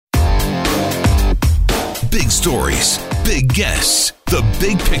stories, big guests, the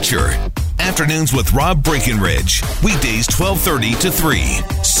big picture. Afternoons with Rob Breckenridge. Weekdays 1230 to 3,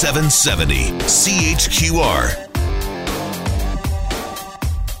 770 CHQR.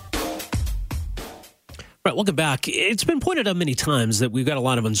 Right, welcome back. It's been pointed out many times that we've got a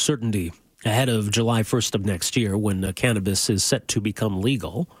lot of uncertainty ahead of July 1st of next year when cannabis is set to become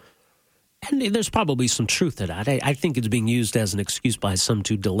legal. And there's probably some truth to that. I think it's being used as an excuse by some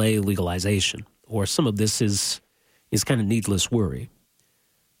to delay legalization, or some of this is kind of needless worry.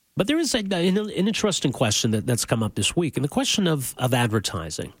 But there is an interesting question that's come up this week, and the question of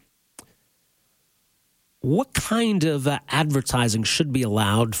advertising. What kind of advertising should be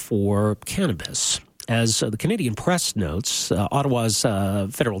allowed for cannabis? As the Canadian Press notes, Ottawa's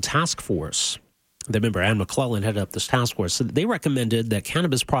federal task force, the member Anne McClellan headed up this task force, so they recommended that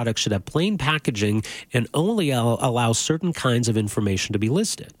cannabis products should have plain packaging and only allow certain kinds of information to be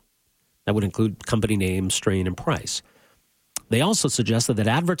listed. That would include company name, strain, and price. They also suggested that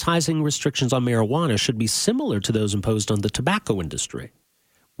advertising restrictions on marijuana should be similar to those imposed on the tobacco industry,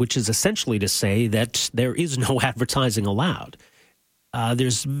 which is essentially to say that there is no advertising allowed.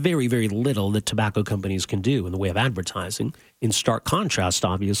 There's very, very little that tobacco companies can do in the way of advertising, in stark contrast,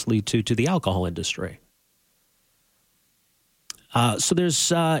 obviously, to the alcohol industry. So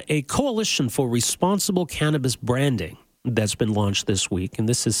there's a coalition for responsible cannabis branding that's been launched this week, and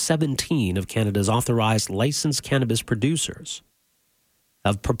this is 17 of Canada's authorized licensed cannabis producers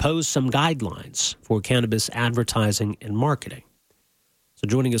have proposed some guidelines for cannabis advertising and marketing. So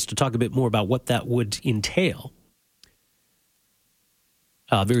joining us to talk a bit more about what that would entail,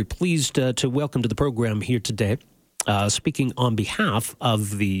 very pleased to welcome to the program here today, speaking on behalf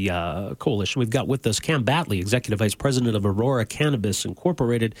of the coalition. We've got with us Cam Batley, Executive Vice President of Aurora Cannabis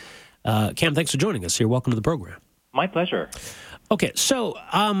Incorporated. Cam, thanks for joining us here. Welcome to the program. My pleasure. Okay, so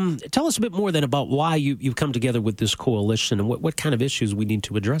tell us a bit more then about why you've come together with this coalition and what kind of issues we need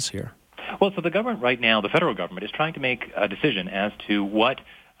to address here. Well, so the government right now, the federal government, is trying to make a decision as to what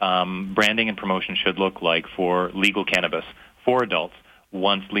branding and promotion should look like for legal cannabis for adults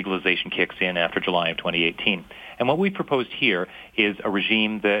once legalization kicks in after July of 2018. And what we proposed here is a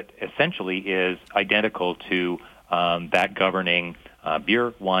regime that essentially is identical to that governing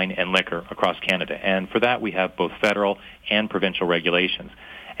beer, wine, and liquor across Canada. And for that, we have both federal and provincial regulations.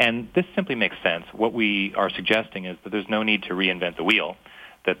 And this simply makes sense. What we are suggesting is that there's no need to reinvent the wheel,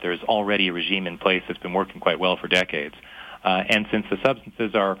 that there's already a regime in place that's been working quite well for decades. And since the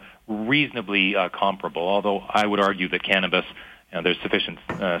substances are reasonably comparable, although I would argue that cannabis, there's sufficient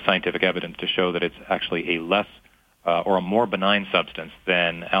scientific evidence to show that it's actually a less or a more benign substance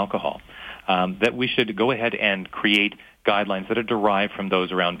than alcohol, that we should go ahead and create guidelines that are derived from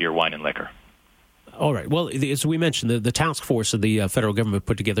those around beer, wine, and liquor. All right. Well, as we mentioned, the task force of the federal government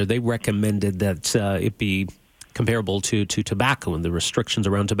put together, they recommended that it be comparable to tobacco and the restrictions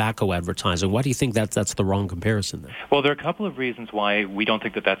around tobacco advertising. Why do you think that's the wrong comparison then? Well, there are a couple of reasons why we don't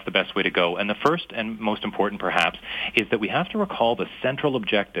think that that's the best way to go. And the first and most important, perhaps, is that we have to recall the central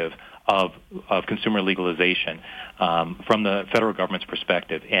objective of consumer legalization from the federal government's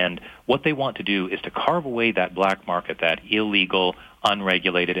perspective. And what they want to do is to carve away that black market, that illegal,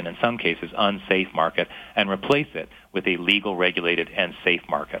 unregulated, and in some cases unsafe market, and replace it with a legal, regulated, and safe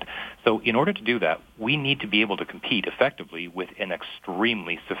market. So in order to do that, we need to be able to compete effectively with an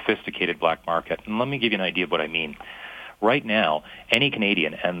extremely sophisticated black market. And let me give you an idea of what I mean. Right now, any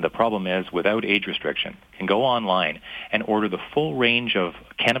Canadian, and the problem is without age restriction, can go online and order the full range of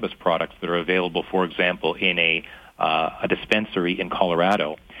cannabis products that are available, for example, in a dispensary in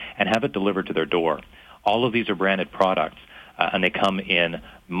Colorado, and have it delivered to their door. All of these are branded products, and they come in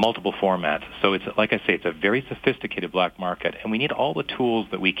multiple formats. So it's, like I say, it's a very sophisticated black market, and we need all the tools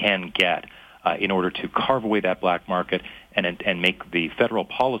that we can get in order to carve away that black market and make the federal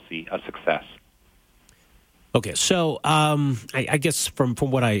policy a success. Okay, so I guess from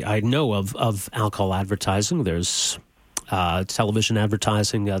what I know of alcohol advertising, there's television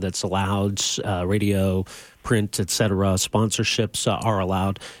advertising that's allowed, radio, print, etc. Sponsorships are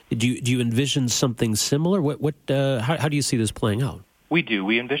allowed. Do you envision something similar? How do you see this playing out? We do.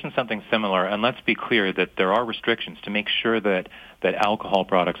 We envision something similar, and let's be clear that there are restrictions to make sure that alcohol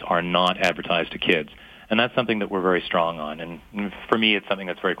products are not advertised to kids. And that's something that we're very strong on. And for me, it's something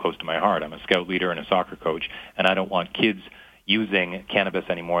that's very close to my heart. I'm a scout leader and a soccer coach, and I don't want kids using cannabis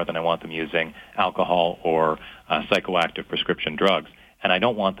any more than I want them using alcohol or psychoactive prescription drugs. And I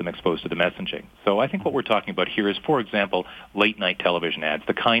don't want them exposed to the messaging. So I think what we're talking about here is, for example, late-night television ads,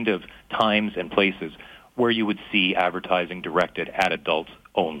 the kind of times and places where you would see advertising directed at adults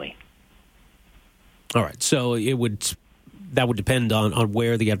only. All right. So it would that would depend on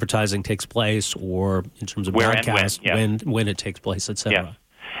where the advertising takes place, or in terms of Where broadcast, and when it takes place, et cetera.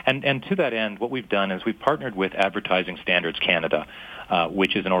 Yeah. And to that end, what we've done is we've partnered with Advertising Standards Canada,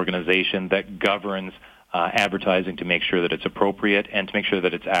 which is an organization that governs advertising to make sure that it's appropriate and to make sure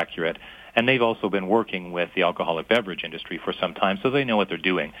that it's accurate. And they've also been working with the alcoholic beverage industry for some time, so they know what they're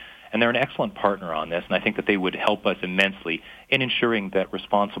doing. And they're an excellent partner on this, and I think that they would help us immensely in ensuring that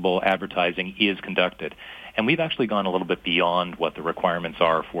responsible advertising is conducted. And we've actually gone a little bit beyond what the requirements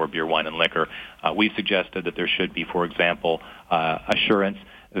are for beer, wine, and liquor. We've suggested that there should be, for example, assurance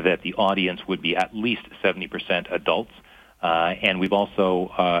that the audience would be at least 70% adults. And we've also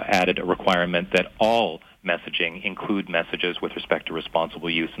added a requirement that all messaging include messages with respect to responsible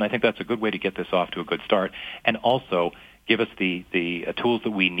use. And I think that's a good way to get this off to a good start, and also give us the tools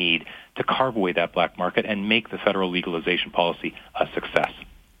that we need to carve away that black market and make the federal legalization policy a success.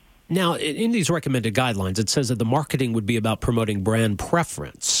 Now, in these recommended guidelines, it says that the marketing would be about promoting brand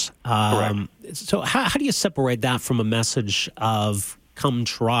preference. Correct. So how do you separate that from a message of come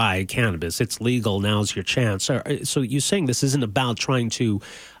try cannabis? It's legal, now's your chance. So you're saying this isn't about trying to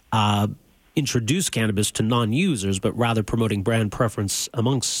introduce cannabis to non-users, but rather promoting brand preference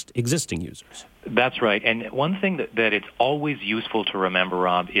amongst existing users? That's right. And one thing that it's always useful to remember,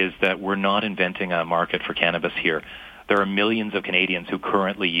 Rob, is that we're not inventing a market for cannabis here. There are millions of Canadians who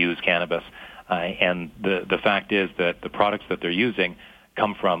currently use cannabis. And the fact is that the products that they're using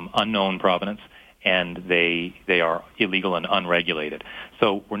come from unknown provenance, and they are illegal and unregulated.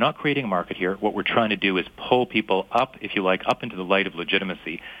 So we're not creating a market here. What we're trying to do is pull people up, if you like, up into the light of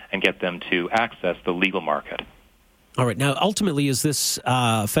legitimacy and get them to access the legal market. All right. Now, ultimately, is this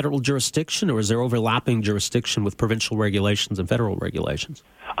federal jurisdiction, or is there overlapping jurisdiction with provincial regulations and federal regulations?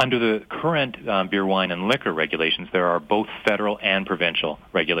 Under the current beer, wine, and liquor regulations, there are both federal and provincial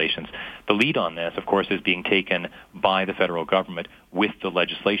regulations. The lead on this, of course, is being taken by the federal government with the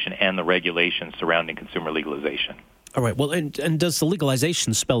legislation and the regulations surrounding consumer legalization. All right. Well, and does the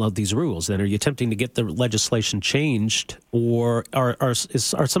legalization spell out these rules, then? Are you attempting to get the legislation changed, or are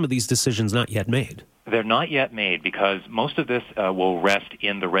some of these decisions not yet made? They're not yet made because most of this will rest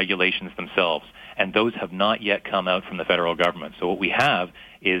in the regulations themselves, and those have not yet come out from the federal government. So what we have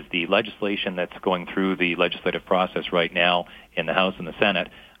is the legislation that's going through the legislative process right now in the House and the Senate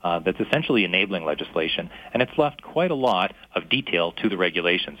that's essentially enabling legislation, and it's left quite a lot of detail to the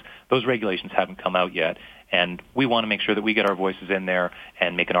regulations. Those regulations haven't come out yet, and we want to make sure that we get our voices in there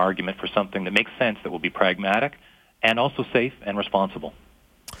and make an argument for something that makes sense, that will be pragmatic and also safe and responsible.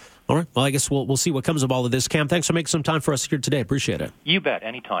 All right. Well, I guess we'll see what comes of all of this. Cam, thanks for making some time for us here today. Appreciate it. You bet.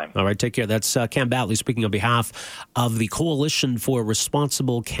 Anytime. All right. Take care. That's Cam Batley speaking on behalf of the Coalition for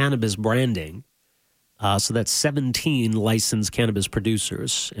Responsible Cannabis Branding. So that's 17 licensed cannabis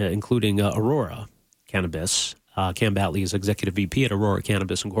producers, including Aurora Cannabis. Cam Batley is Executive VP at Aurora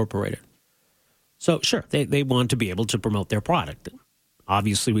Cannabis Incorporated. So, sure, they want to be able to promote their product.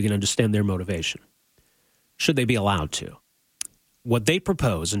 Obviously, we can understand their motivation. Should they be allowed to? What they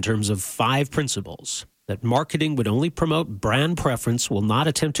propose in terms of 5 principles: that marketing would only promote brand preference, will not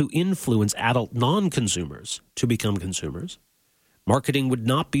attempt to influence adult non-consumers to become consumers. Marketing would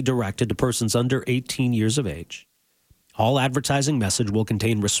not be directed to persons under 18 years of age. All advertising message will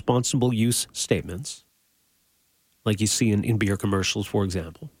contain responsible use statements, like you see in beer commercials, for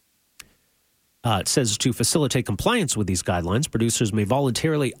example. It says to facilitate compliance with these guidelines, producers may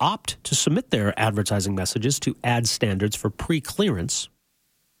voluntarily opt to submit their advertising messages to ad standards for pre-clearance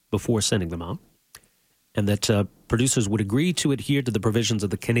before sending them out, and that producers would agree to adhere to the provisions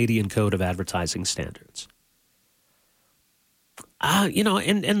of the Canadian Code of Advertising Standards.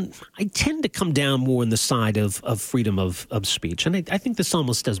 And I tend to come down more on the side of freedom of speech. And I think this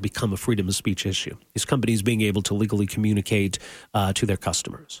almost does become a freedom of speech issue, is companies being able to legally communicate to their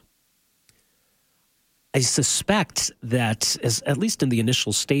customers. I suspect that, at least in the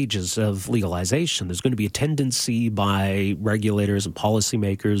initial stages of legalization, there's going to be a tendency by regulators and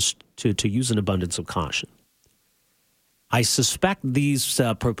policymakers to use an abundance of caution. I suspect these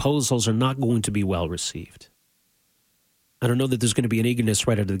proposals are not going to be well received. I don't know that there's going to be an eagerness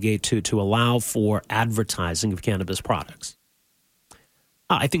right out of the gate to allow for advertising of cannabis products.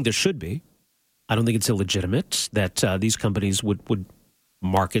 I think there should be. I don't think it's illegitimate that these companies would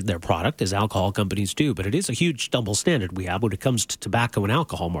market their product as alcohol companies do, but it is a huge double standard we have when it comes to tobacco and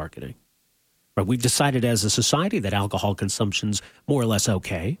alcohol marketing. Right? We've decided as a society that alcohol consumption's more or less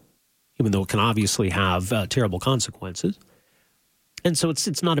okay, even though it can obviously have terrible consequences. And so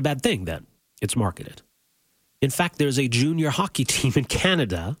it's not a bad thing that it's marketed. In fact, there's a junior hockey team in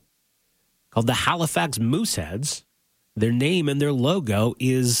Canada called the Halifax Mooseheads. Their name and their logo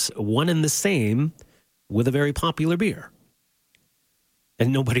is one and the same with a very popular beer.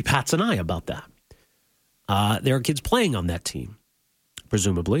 And nobody bats an eye about that. There are kids playing on that team,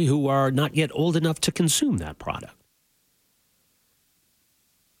 presumably, who are not yet old enough to consume that product.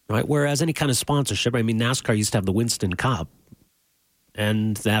 Right? Whereas any kind of sponsorship, I mean, NASCAR used to have the Winston Cup,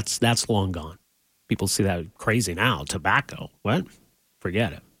 and that's long gone. People see that crazy now. Tobacco, what?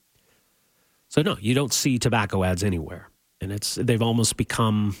 Forget it. So no, you don't see tobacco ads anywhere, and they've almost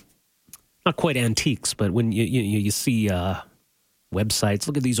become not quite antiques, but when you see websites,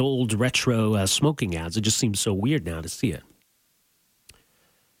 look at these old retro smoking ads. It just seems so weird now to see it.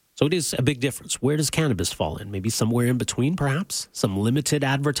 So it is a big difference. Where does cannabis fall in? Maybe somewhere in between, perhaps? Some limited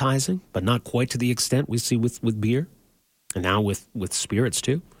advertising, but not quite to the extent we see with beer. And now with spirits,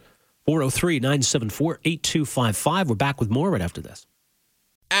 too. 403-974-8255. We're back with more right after this.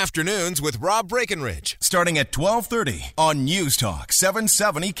 Afternoons with Rob Breckenridge, starting at 12:30 on News Talk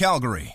 770 Calgary.